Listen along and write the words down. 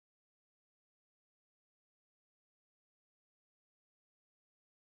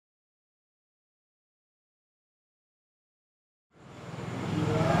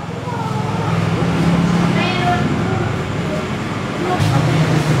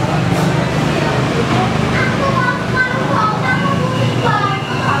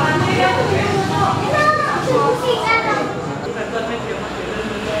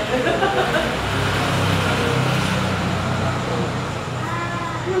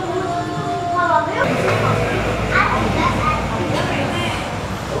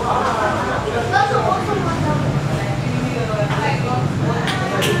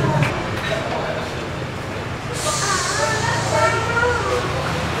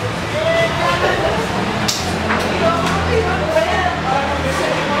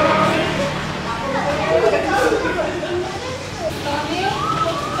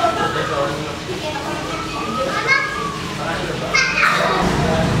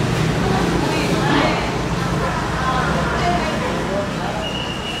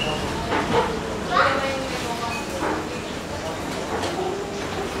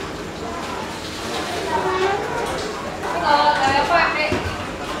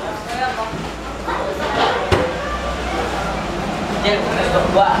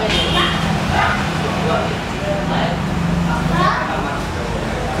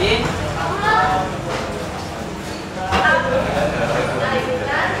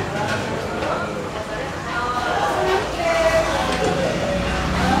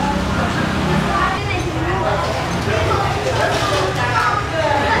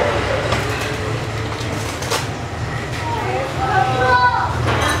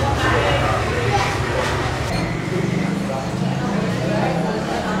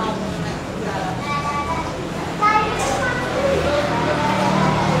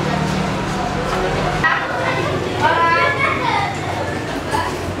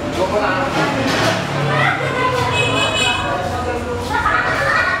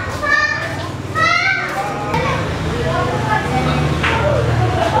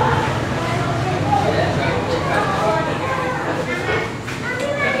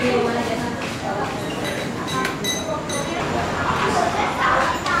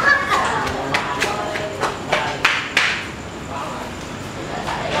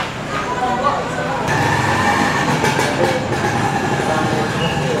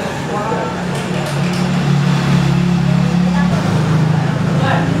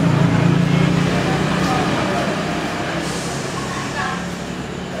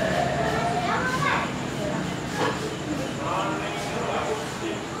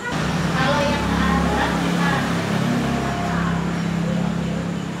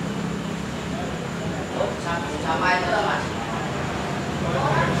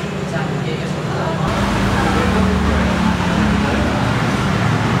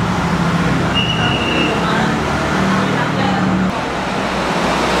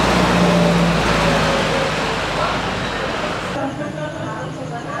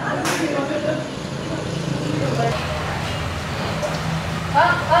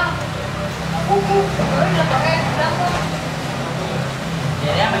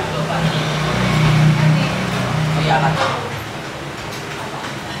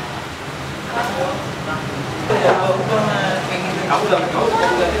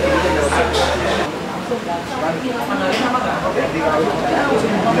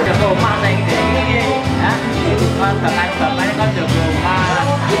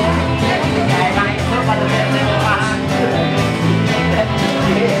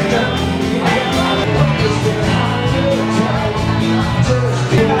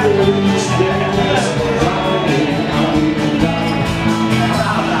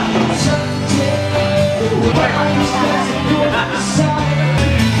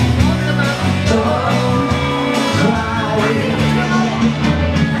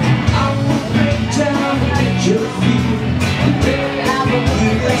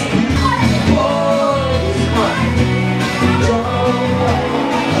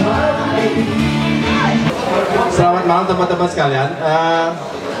Selamat malam teman-teman sekalian.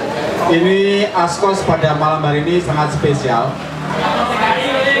 Ini Ascos pada malam hari ini sangat spesial.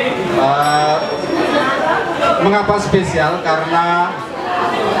 Mengapa spesial? Karena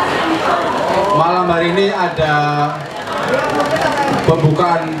malam hari ini ada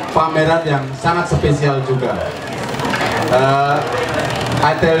pembukaan pameran yang sangat spesial juga.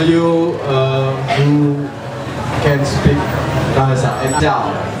 I tell you who can speak bahasa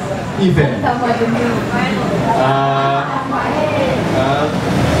Indonesia. Event this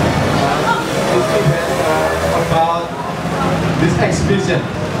event about this exhibition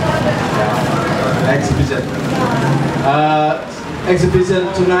exhibition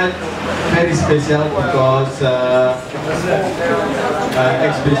tonight very special because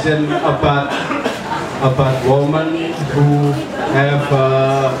exhibition about women who have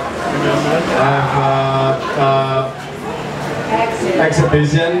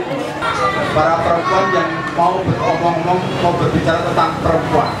exhibition para perempuan yang mau beromong-omong, mau berbicara tentang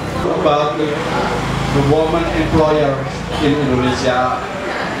perempuan, about the woman employer in Indonesia,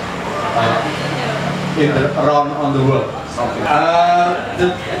 around on the world. The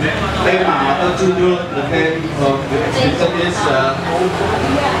tema atau judul the theme of the exhibition is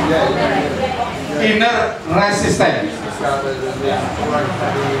inner resistance.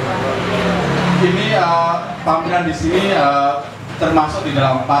 Ini pameran di sini termasuk di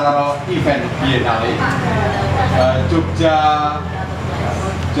dalam Parallel Events BJXII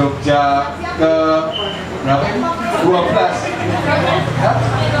Jogja ke berapa? 12. Ya?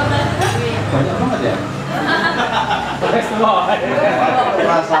 Banyak banget ya.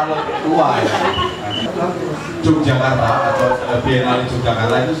 Rasa tua ya. Yogyakarta atau Biennale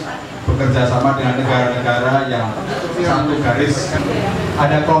Yogyakarta itu bekerja sama dengan negara-negara yang satu garis.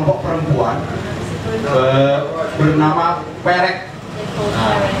 Ada kelompok perempuan bernama Perek.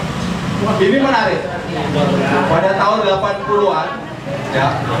 Nah, ini menarik. Pada tahun 80-an, ya,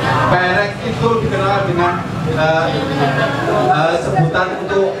 Perek itu dikenal dengan sebutan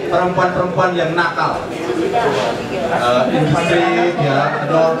untuk perempuan-perempuan yang nakal. Industri, ya,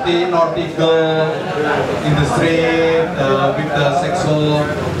 nautical industry, with the sexual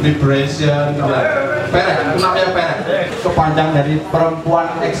liberation, gitu. Perek, namanya Perek. Kepanjang dari perempuan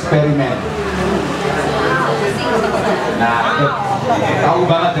eksperimen. Nah, tahu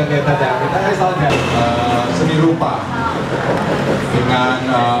banget ya kita misalnya seni rupa dengan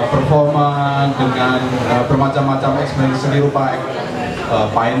performa, dengan bermacam-macam eksperimen seni rupa,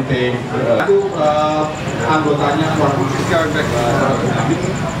 painting. Itu anggotanya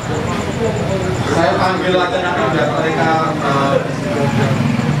saya panggil aja nanti biar mereka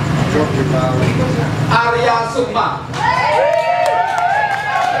Arya Sukma.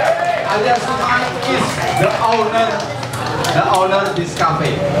 Arya Sukma is the owner this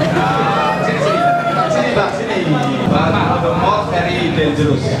cafe. Sini bang, sini. Bang, the most very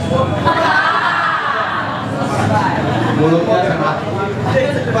dangerous. Mulutnya sangat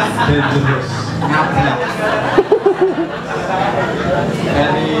dangerous. Ngap-ngap.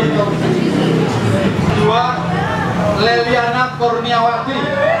 Dua, Leliana Kurniawati.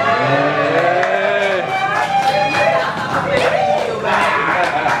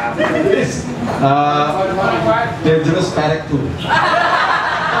 Dangerous Perek too.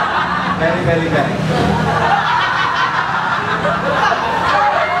 Very.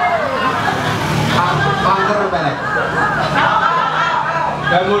 Pangker Perek.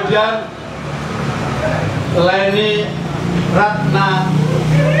 Kemudian Leni Ratna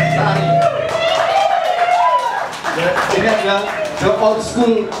Sari. Ini adalah the old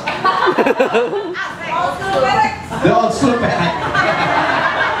school Perek.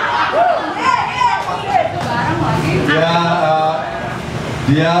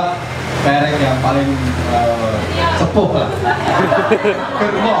 Dia Perek yang paling sepuh lah.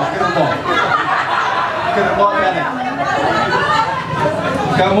 Germo Perek.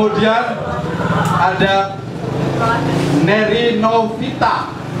 Kemudian ada Neri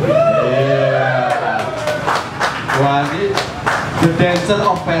Novita. Wah, ini the dancer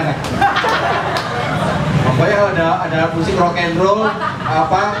of Perek. Pokoknya ada musik rock and roll,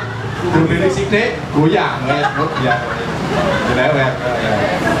 apa, dulu sidik, goyang, ya.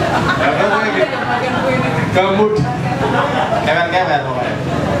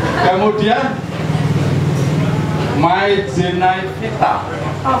 Kemudian My Zenaivita.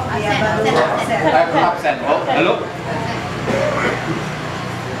 Absen. Halo.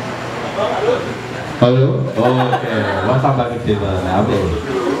 Oke. Wah, tambah gede banget.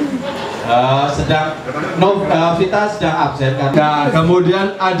 Vita sedang absen kan. Nah,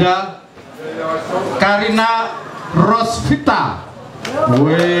 kemudian ada Karina Rosvita.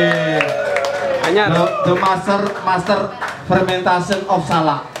 Wih. The master fermentation of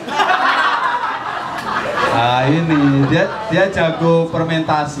salak. Nah, ini dia jago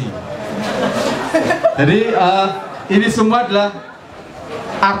fermentasi. Jadi ini semua adalah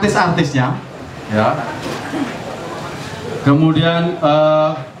artis-artisnya, ya. Kemudian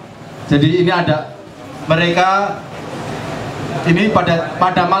jadi ini ada mereka ini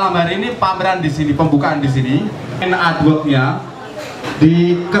pada malam hari ini pameran di sini, pembukaan di sini. Artworknya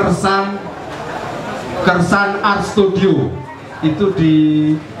di Kersan Art Studio itu di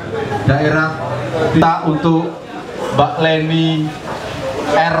daerah kita untuk Mbak Leni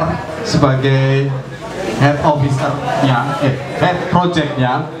R sebagai head officer-nya, head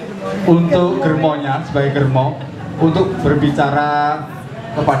project-nya untuk germonya sebagai germo untuk berbicara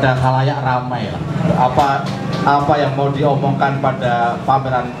kepada khalayak ramai lah. Apa yang mau diomongkan pada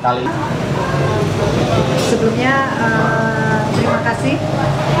pameran kali ini? Sebelumnya terima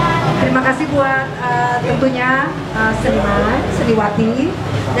kasih buat tentunya seniman, seniwati,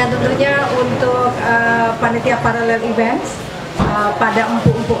 dan tentunya untuk panitia Parallel Events pada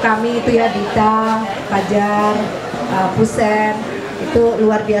empuk-empuk kami itu ya, Dita, Fajar, Pusen, itu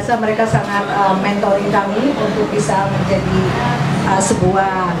luar biasa, mereka sangat mentoring kami untuk bisa menjadi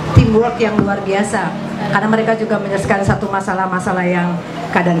sebuah teamwork yang luar biasa, karena mereka juga menyelesaikan satu masalah-masalah yang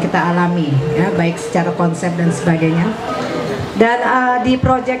kadang kita alami, ya, baik secara konsep dan sebagainya. Dan di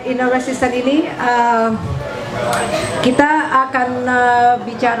project Inner Resistance ini kita akan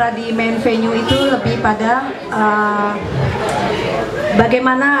bicara di main venue itu lebih pada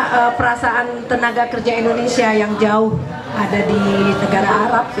bagaimana perasaan tenaga kerja Indonesia yang jauh ada di negara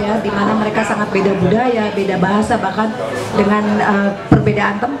Arab, ya, di mana mereka sangat beda budaya, beda bahasa, bahkan dengan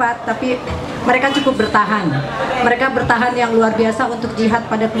perbedaan tempat, tapi mereka cukup bertahan. Mereka bertahan yang luar biasa untuk jihad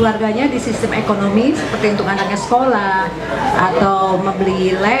pada keluarganya di sistem ekonomi, seperti untuk anaknya sekolah, atau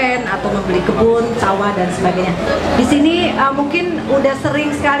membeli land, atau membeli kebun, sawah, dan sebagainya. Di sini mungkin udah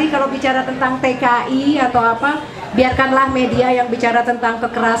sering sekali kalau bicara tentang TKI atau apa, biarkanlah media yang bicara tentang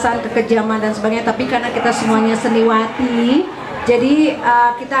kekerasan, kekejaman, dan sebagainya, tapi karena kita semuanya seniwati, jadi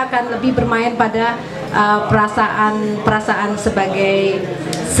kita akan lebih bermain pada perasaan sebagai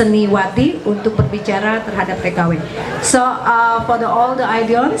seniwati untuk berbicara terhadap TKW. So for all the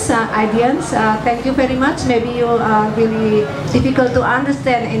audience, thank you very much. Maybe you are really difficult to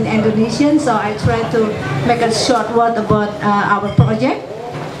understand in Indonesian, so I try to make a short word about our project.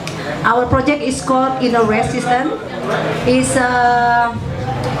 Our project is called Inner Resistance.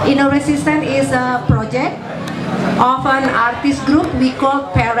 Inner Resistance is a project of an artist group we call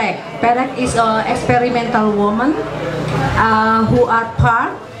Perek. Perek is an experimental woman who are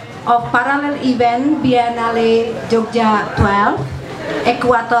part of Parallel Events BJXII Yogyakarta 12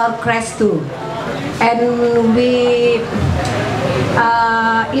 Equator Crash 2. And we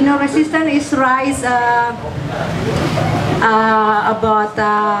Inner Resistance is rise about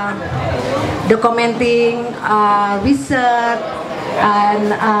documenting research,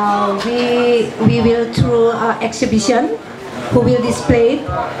 and we will through exhibition who will display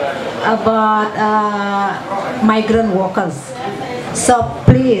about migrant workers. So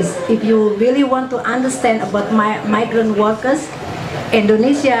please, if you really want to understand about migrant workers,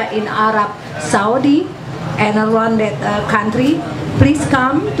 Indonesia, in Arab Saudi and around that country, please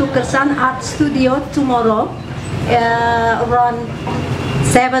come to Kersan Art Studio tomorrow around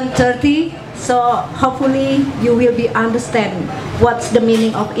 7:30. So hopefully you will be understand what's the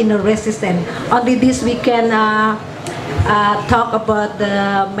meaning of inner resistance. Only this we can talk about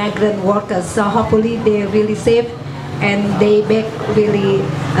the migrant workers. So hopefully they really safe and they back really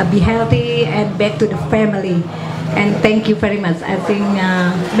be healthy and back to the family. And thank you very much. I think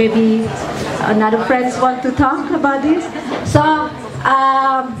maybe another friends want to talk about this. So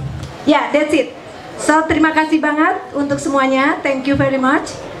yeah, that's it. So terima kasih banget untuk semuanya. Thank you very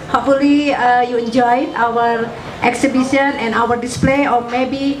much. Hopefully you enjoyed our exhibition and our display, or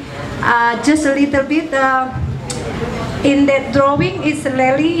maybe just a little bit. In that drawing is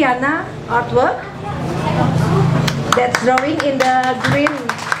Leliana artwork. That drawing in the green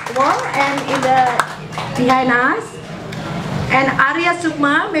wall and in the behind us. And Arya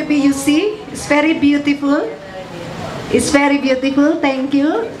Sukma, maybe you see, it's very beautiful. It's very beautiful. Thank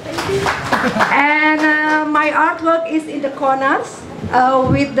you. And my artwork is in the corners.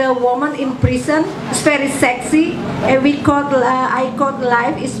 With the woman in prison, it's very sexy, and I called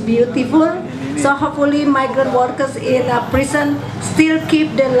life is beautiful. So hopefully migrant workers in prison still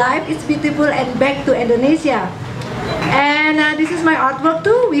keep their life is beautiful and back to Indonesia. And this is my artwork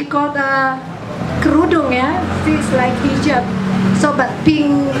too. We called kerudung, yeah. It's like hijab. So but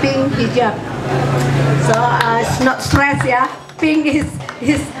pink hijab. So it's not stress, yeah. Pink is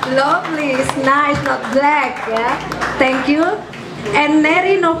lovely, it's nice, not black, yeah. Thank you. And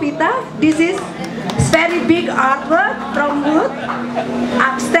Neri Novita, this is very big artwork from wood,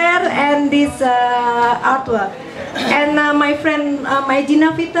 upstairs, and this artwork. And my friend Maiji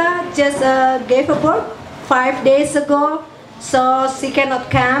Novita just gave a birth 5 days ago, so she cannot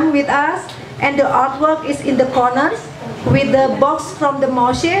come with us. And the artwork is in the corners with the box from the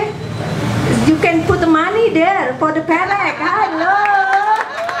mosque. You can put the money there for the Perek. Hello.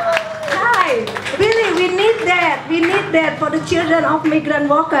 Hi. Really, we need that. We need that for the children of migrant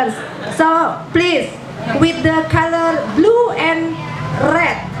workers. So please, with the color blue and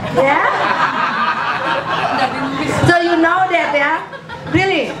red, yeah. So you know that, yeah.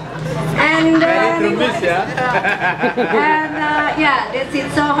 Really. And yeah, that's it.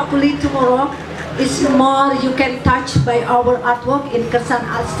 So hopefully tomorrow is more you can touch by our artwork in Kersan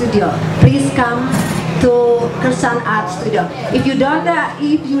Art Studio. Please come to Kersan Art Studio. If you don't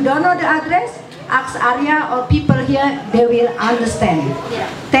know the address, ask Arya or people here, they will understand.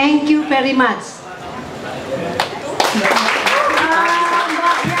 Thank you very much.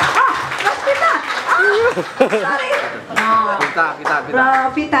 Sorry.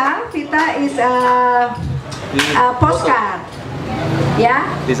 Vita is a postcard.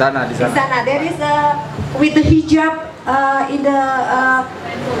 Yeah. Di sana. There is with the hijab in the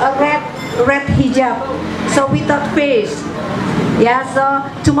red hijab. So without face. Yeah. So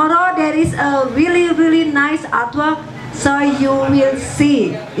tomorrow there is a really nice artwork. So you will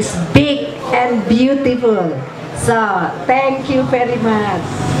see. It's big and beautiful. So thank you very much.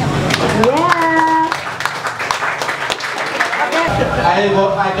 Yeah. I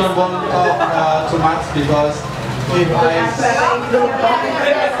don't want to talk too much because if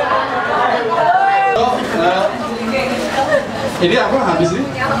ini apa habis ini?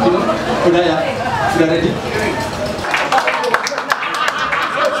 Udah ya? Udah ready?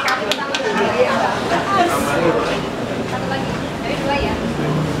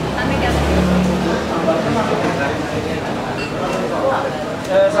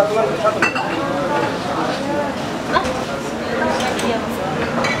 Satu lagi.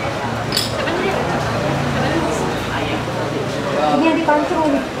 Ini yang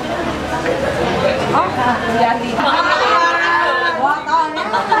dipancung nih. Oh, jadi. Wah, tahu ya.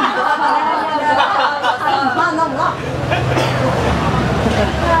 Mana enggak?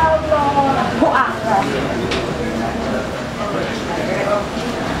 Buah.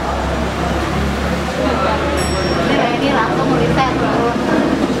 Ini langsung riset.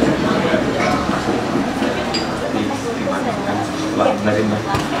 Benerin, Mbak.